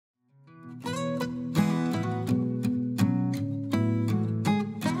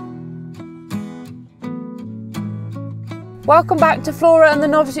Welcome back to Flora and the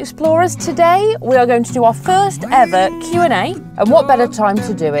Novice Explorers. Today we are going to do our first ever Q&A, and what better time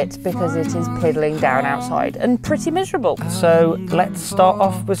to do it because it is piddling down outside and pretty miserable. So let's start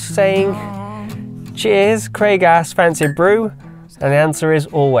off with saying cheers. Craig asked, fancy a brew? And the answer is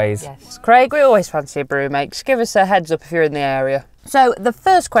always. Yes, Craig, we always fancy a brew, mate. Just give us a heads up if you're in the area. So the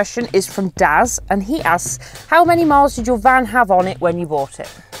first question is from Daz, and he asks, how many miles did your van have on it when you bought it?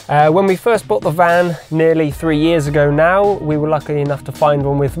 When we first bought the van nearly 3 years ago now, we were lucky enough to find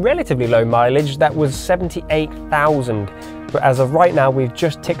one with relatively low mileage. That was 78,000. But as of right now, we've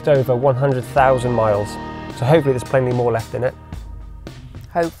just ticked over 100,000 miles. So hopefully there's plenty more left in it.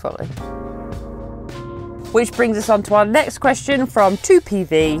 Hopefully. Which brings us on to our next question from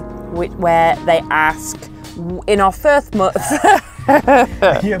 2PV, where they ask, in our first month...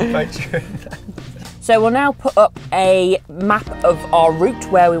 So we'll now put up a map of our route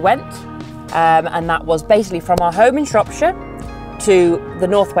where we went, and that was basically from our home in Shropshire to the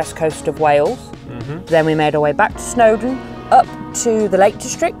northwest coast of Wales. Then we made our way back to Snowdon, up to the Lake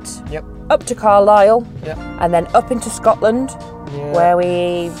District, up to Carlisle, and then up into Scotland, where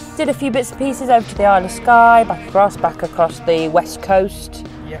we did a few bits and pieces over to the Isle of Skye, back across the west coast,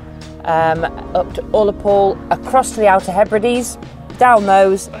 up to Ullapool, across to the Outer Hebrides, down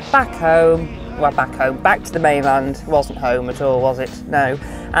those, back home. Well, back to the mainland. It wasn't home at all, was it? No.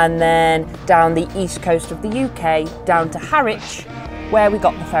 And then down the east coast of the UK, down to Harwich, where we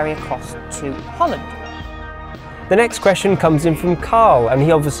got the ferry across to Holland. The next question comes in from Carl, and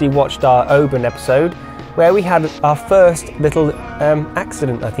he obviously watched our Oban episode, where we had our first little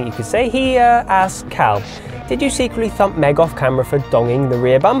accident, I think you could say. He asked Cal, did you secretly thump Meg off camera for donging the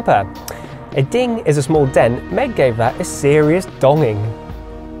rear bumper? A ding is a small dent. Meg gave that a serious donging.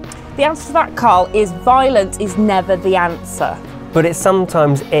 The answer to that, Carl, is violence is never the answer. But it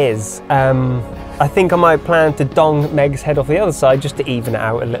sometimes is. I think I might plan to dong Meg's head off the other side just to even it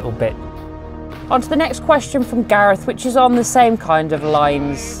out a little bit. On to the next question from Gareth, which is on the same kind of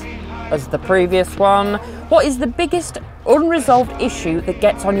lines as the previous one. What is the biggest unresolved issue that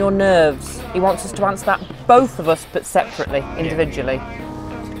gets on your nerves? He wants us to answer that, both of us, but separately, individually.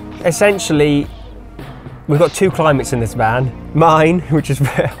 Essentially, we've got two climates in this van. Mine, which is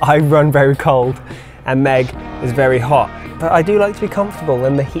I run very cold, and Meg is very hot. But I do like to be comfortable,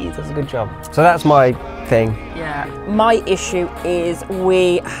 and the heat does a good job. So that's my thing. Yeah. My issue is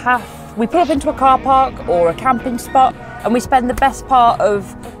we pull up into a car park or a camping spot, and we spend the best part of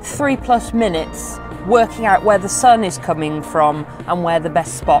 3+ minutes working out where the sun is coming from and where the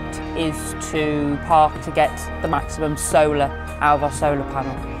best spot is to park to get the maximum solar out of our solar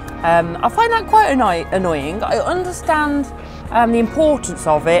panel. I find that quite annoying. I understand the importance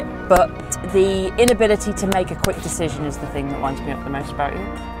of it, but the inability to make a quick decision is the thing that winds me up the most about you.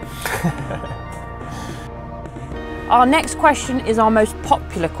 Our next question is our most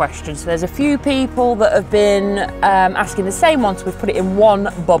popular question. So there's a few people that have been asking the same one, so we've put it in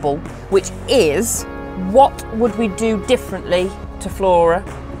one bubble, which is, what would we do differently to Flora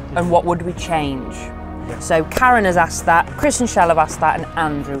and what would we change? So Karen has asked that, Chris and Shell have asked that, and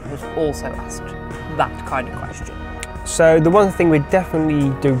Andrew has also asked that kind of question. So the one thing we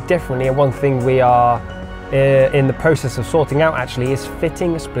definitely do differently, and one thing we are in the process of sorting out actually, is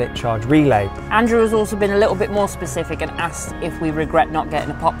fitting a split charge relay. Andrew has also been a little bit more specific and asked if we regret not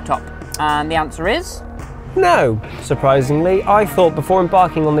getting a pop top, and the answer is no. Surprisingly, I thought before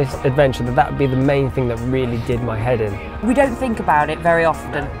embarking on this adventure that would be the main thing that really did my head in. We don't think about it very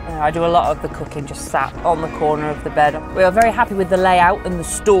often. I do a lot of the cooking just sat on the corner of the bed. We are very happy with the layout and the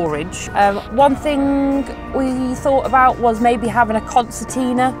storage. One thing we thought about was maybe having a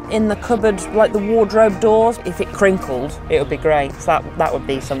concertina in the cupboard, like the wardrobe doors. If it crinkled, it would be great. So that would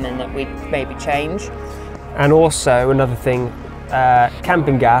be something that we'd maybe change. And also another thing,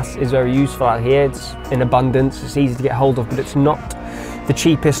 camping gas is very useful out here. It's in abundance, it's easy to get hold of, but it's not the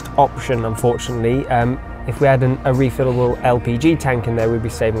cheapest option, unfortunately. If we had a refillable LPG tank in there, we'd be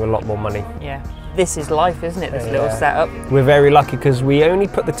saving a lot more money. Yeah. This is life, isn't it, this little setup? We're very lucky because we only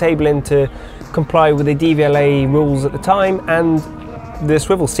put the table in to comply with the DVLA rules at the time, and the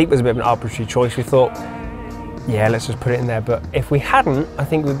swivel seat was a bit of an arbitrary choice. We thought, yeah, let's just put it in there. But if we hadn't, I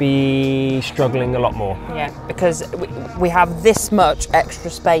think we'd be struggling a lot more. Yeah, because we have this much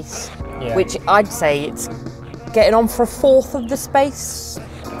extra space, which I'd say it's getting on for a fourth of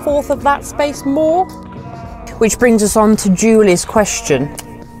that space more. Which brings us on to Julie's question.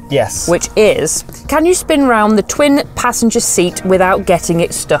 Yes. Which is, can you spin round the twin passenger seat without getting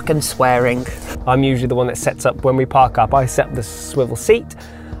it stuck and swearing? I'm usually the one that sets up when we park up. I set up the swivel seat.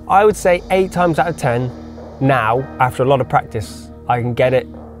 I would say 8 times out of 10, now, after a lot of practice, I can get it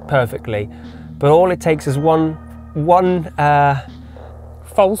perfectly. But all it takes is one one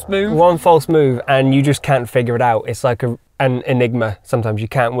false move. One false move and you just can't figure it out. It's like an enigma. Sometimes you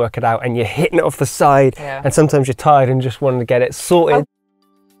can't work it out and you're hitting it off the side, and sometimes you're tired and just want to get it sorted.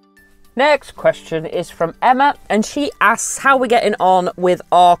 Next question is from Emma, and she asks how we're getting on with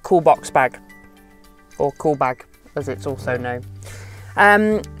our cool box bag, or cool bag as it's also known,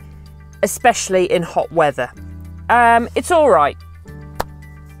 especially in hot weather. It's all right.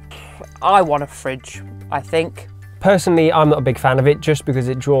 I want a fridge, I think. Personally, I'm not a big fan of it just because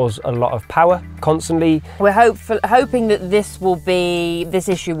it draws a lot of power constantly. We're hoping that this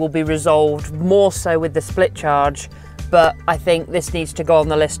issue will be resolved more so with the split charge, but I think this needs to go on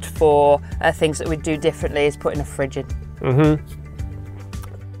the list for things that we'd do differently, is putting a fridge in.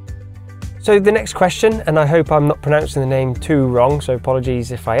 So the next question, and I hope I'm not pronouncing the name too wrong, so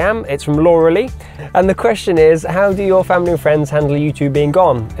apologies if I am, it's from Laura Lee. And the question is, how do your family and friends handle you two being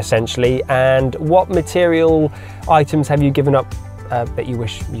gone, essentially? And what material items have you given up that you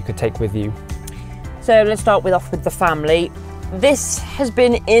wish you could take with you? So let's start off with the family. This has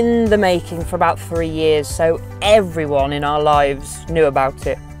been in the making for about 3 years, so everyone in our lives knew about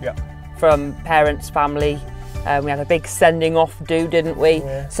it. Yeah. From parents, family. We had a big sending off do, didn't we?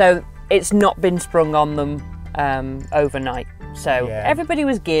 Yeah. So it's not been sprung on them overnight. So everybody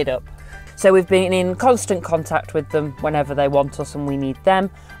was geared up. So we've been in constant contact with them whenever they want us and we need them,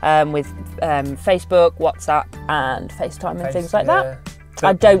 with Facebook, WhatsApp and FaceTime and things like that.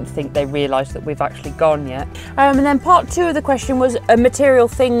 I don't think they realise that we've actually gone yet. And then part 2 of the question was a material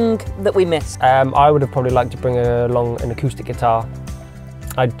thing that we missed. I would have probably liked to bring along an acoustic guitar.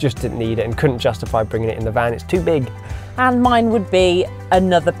 I just didn't need it and couldn't justify bringing it in the van. It's too big. And mine would be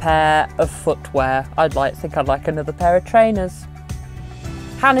another pair of footwear. I'd like another pair of trainers.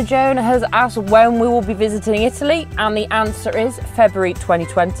 Hannah Joan has asked when we will be visiting Italy, and the answer is February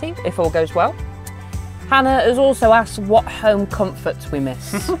 2020, if all goes well. Hannah has also asked what home comforts we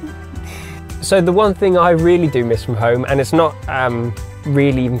miss. So the one thing I really do miss from home, and it's not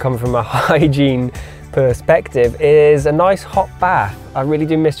really even coming from a hygiene perspective, is a nice hot bath. I really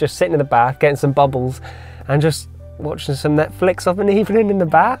do miss just sitting in the bath, getting some bubbles, and just watching some Netflix of an evening in the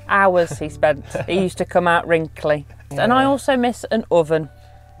bath. Hours he spent. He used to come out wrinkly. Yeah. And I also miss an oven.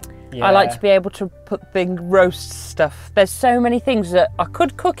 Yeah. I like to be able to put big roast stuff. There's so many things that I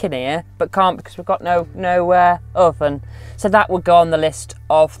could cook in here, but can't because we've got no oven. So that would go on the list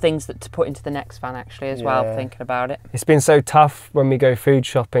of things that to put into the next van actually as well, thinking about it. It's been so tough when we go food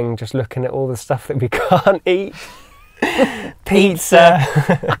shopping, just looking at all the stuff that we can't eat.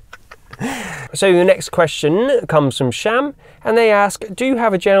 Pizza. So the next question comes from Sham, and they ask, do you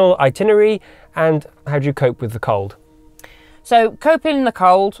have a general itinerary and how do you cope with the cold? So coping in the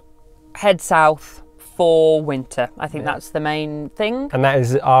cold, head south for winter. I think that's the main thing. And that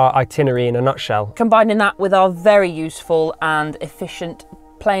is our itinerary in a nutshell. Combining that with our very useful and efficient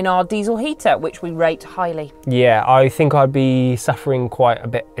plain R diesel heater, which we rate highly. Yeah, I think I'd be suffering quite a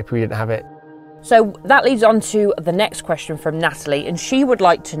bit if we didn't have it. So that leads on to the next question from Natalie, and she would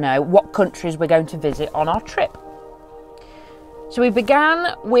like to know what countries we're going to visit on our trip. So we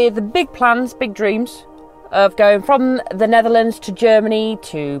began with the big plans, big dreams of going from the Netherlands to Germany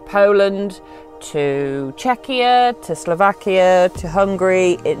to Poland to Czechia to Slovakia to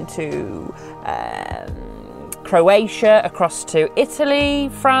Hungary into Croatia, across to Italy,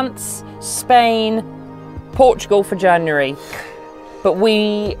 France, Spain, Portugal for January. But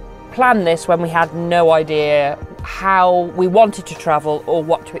we planned this when we had no idea how we wanted to travel or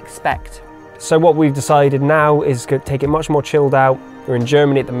what to expect. So what we've decided now is to take it much more chilled out. We're in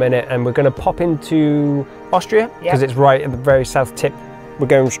Germany at the minute and we're going to pop into Austria because it's right at the very south tip. We're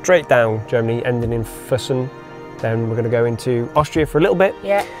going straight down Germany, ending in Füssen. Then we're going to go into Austria for a little bit.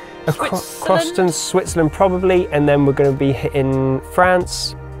 Yeah. Across to Switzerland probably, and then we're going to be hitting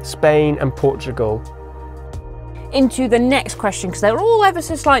France, Spain and Portugal. Into the next question, because they're all ever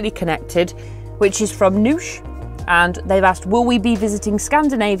so slightly connected, which is from Noosh, and they've asked, will we be visiting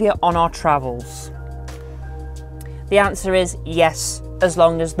Scandinavia on our travels? The answer is yes, as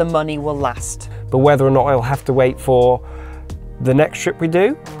long as the money will last. But whether or not I'll have to wait for the next trip we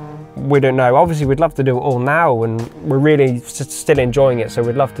do, we don't know. Obviously we'd love to do it all now and we're really still enjoying it, so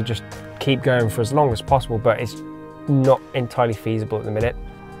we'd love to just keep going for as long as possible, but it's not entirely feasible at the minute.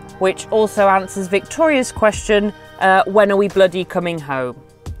 Which also answers Victoria's question, when are we bloody coming home?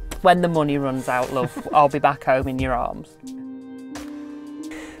 When the money runs out, love, I'll be back home in your arms.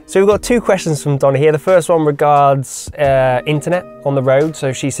 So we've got 2 questions from Donna here. The first one regards internet on the road.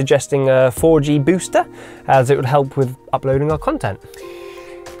 So she's suggesting a 4G booster as it would help with uploading our content.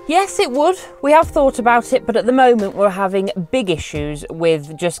 Yes, it would. We have thought about it, but at the moment we're having big issues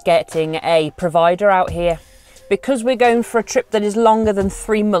with just getting a provider out here. Because we're going for a trip that is longer than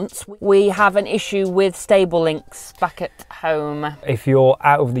 3 months, we have an issue with stable links back at home. If you're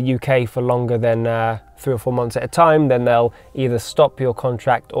out of the UK for longer than 3 or 4 months at a time, then they'll either stop your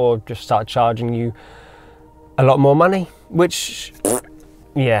contract or just start charging you a lot more money, which,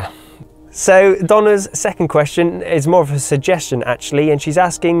 yeah. So Donna's second question is more of a suggestion actually, and she's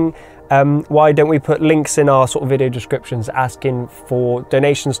asking why don't we put links in our sort of video descriptions asking for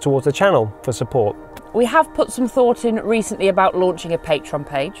donations towards the channel for support. We have put some thought in recently about launching a Patreon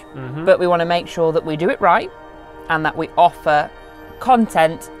page, but we want to make sure that we do it right and that we offer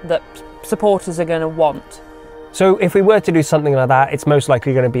content that supporters are going to want. So if we were to do something like that, it's most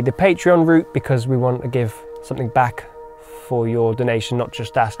likely going to be the Patreon route, because we want to give something back for your donation, not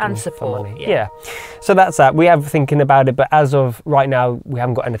just asking and support, for money. Yeah. So that's that. We have thinking about it, but as of right now, we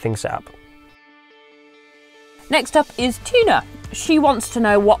haven't got anything set up. Next up is Tina. She wants to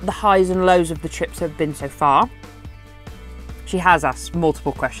know what the highs and lows of the trips have been so far. She has asked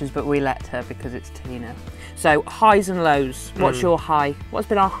multiple questions, but we let her because it's Tina. So highs and lows. What's your high? What's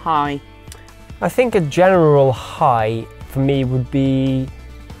been our high? I think a general high for me would be,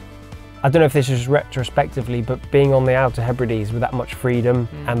 I don't know if this is retrospectively, but being on the Outer Hebrides with that much freedom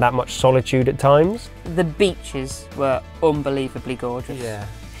and that much solitude at times. The beaches were unbelievably gorgeous. Yeah.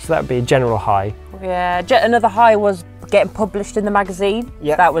 So that would be a general high. Yeah, another high was getting published in the magazine.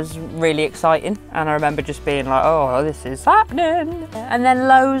 Yeah. That was really exciting. And I remember just being like, oh, this is happening. And then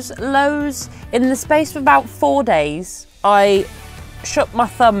lows, in the space of about 4 days, I shut my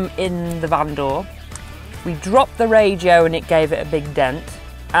thumb in the van door. We dropped the radio and it gave it a big dent.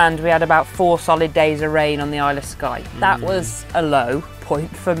 And we had about 4 solid days of rain on the Isle of Skye. That was a low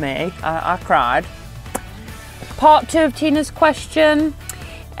point for me. I cried. Part 2 of Tina's question.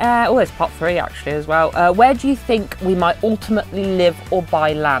 It's part 3 actually as well. Where do you think we might ultimately live or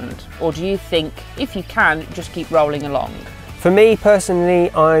buy land? Or do you think, if you can, just keep rolling along? For me personally,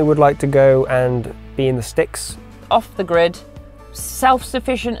 I would like to go and be in the sticks. Off the grid,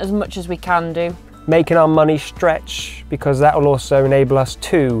 self-sufficient as much as we can do. Making our money stretch, because that will also enable us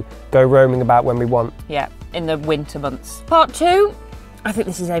to go roaming about when we want. Yeah, in the winter months. Part 2. I think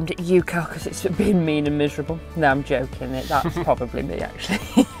this is aimed at you, Carl, because it's been mean and miserable. No, I'm joking. That's probably me,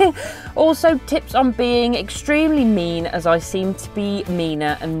 actually. Also, tips on being extremely mean, as I seem to be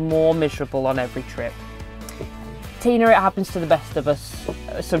meaner and more miserable on every trip. Tina, it happens to the best of us.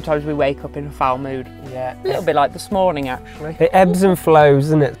 Sometimes we wake up in a foul mood. Yeah. A little bit like this morning, actually. It ebbs and flows,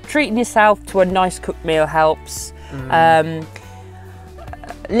 doesn't it? Treating yourself to a nice cooked meal helps.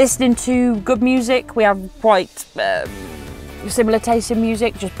 Listening to good music. We have quite similar taste in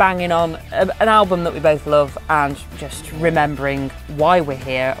music, just banging on an album that we both love and just remembering why we're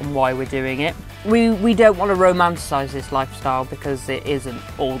here and why we're doing it. We don't want to romanticise this lifestyle because it isn't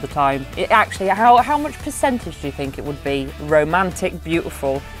all the time. It actually, how much percentage do you think it would be romantic,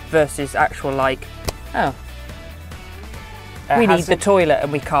 beautiful versus actual like, oh, we need the toilet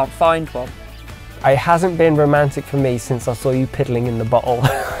and we can't find one? It hasn't been romantic for me since I saw you piddling in the bottle.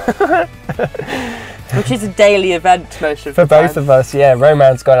 Which is a daily event most of the time. For both of us, yeah,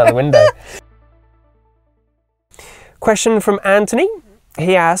 romance gone out the window. Question from Anthony.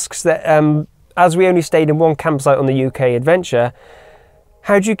 He asks that as we only stayed in one campsite on the UK adventure,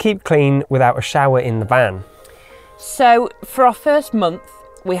 how do you keep clean without a shower in the van? So for our first month,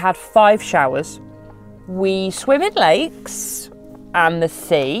 we had 5 showers. We swim in lakes and the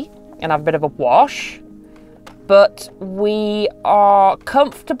sea and have a bit of a wash. But we are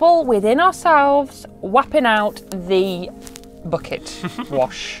comfortable within ourselves whapping out the bucket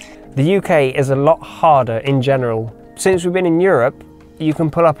wash. The UK is a lot harder in general. Since we've been in Europe, you can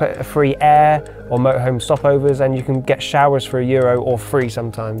pull up at a free air or motorhome stopovers and you can get showers for €1 or free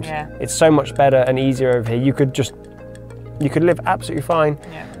sometimes. Yeah. It's so much better and easier over here. You could live absolutely fine.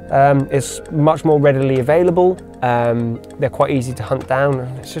 Yeah. It's much more readily available. They're quite easy to hunt down.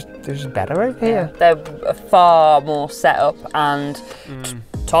 It's just better over here. They're far more set up and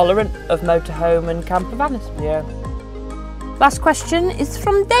tolerant of motorhome and camper vans. Yeah. Last question is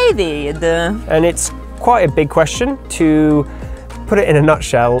from David. And it's quite a big question. To put it in a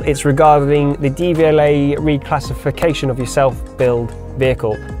nutshell, it's regarding the DVLA reclassification of your self-build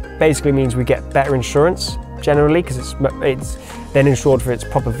vehicle. Basically means we get better insurance generally, because it's then insured for its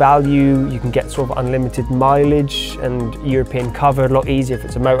proper value. You can get sort of unlimited mileage and European cover a lot easier if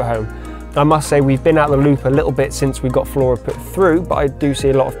it's a motorhome. I must say we've been out of the loop a little bit since we got Flora put through, but I do see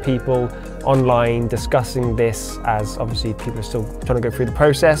a lot of people online discussing this, as obviously people are still trying to go through the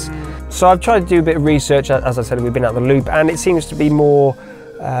process. So I've tried to do a bit of research. As I said, we've been out of the loop, and it seems to be more,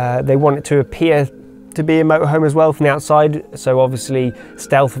 they want it to appear to be a motorhome as well from the outside. So obviously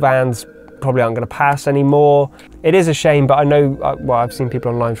stealth vans probably aren't going to pass anymore. It is a shame, but I know, well, I've seen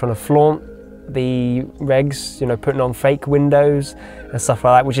people online trying to flaunt the regs, you know, putting on fake windows and stuff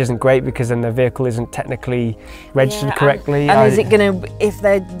like that, which isn't great because then the vehicle isn't technically registered correctly. And is it going to, if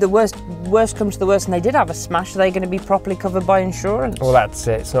the worst comes to the worst and they did have a smash, are they going to be properly covered by insurance? Well, that's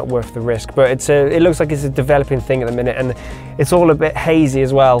it. It's not worth the risk. But it looks like it's a developing thing at the minute, and it's all a bit hazy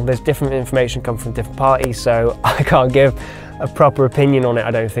as well. There's different information come from different parties, so I can't give a proper opinion on it,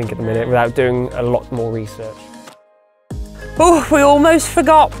 I don't think, at the minute, without doing a lot more research. Oh, we almost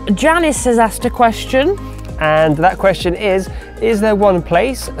forgot. Janice has asked a question. And that question is there one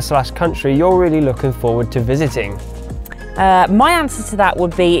place / country you're really looking forward to visiting? My answer to that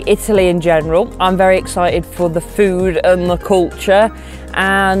would be Italy in general. I'm very excited for the food and the culture,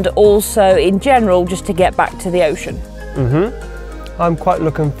 and also in general just to get back to the ocean. I'm quite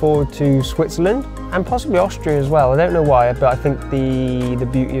looking forward to Switzerland and possibly Austria as well. I don't know why, but I think the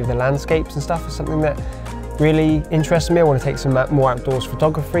beauty of the landscapes and stuff is something that really interests me. I want to take some more outdoors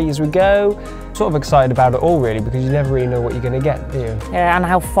photography as we go. Sort of excited about it all really, because you never really know what you're going to get, do you? Yeah, and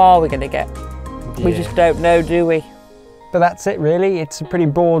how far we're going to get. Yeah. We just don't know, do we? But that's it really. It's a pretty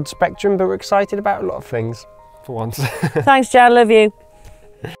broad spectrum, but we're excited about a lot of things for once. Thanks, Jan, love you.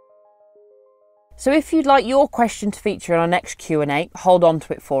 So if you'd like your question to feature in our next Q&A, hold on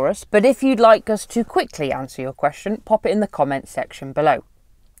to it for us. But if you'd like us to quickly answer your question, pop it in the comments section below.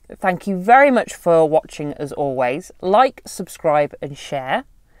 Thank you very much for watching as always. Like, subscribe and share.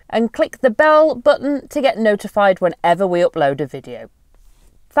 And click the bell button to get notified whenever we upload a video.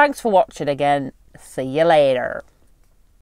 Thanks for watching again. See you later.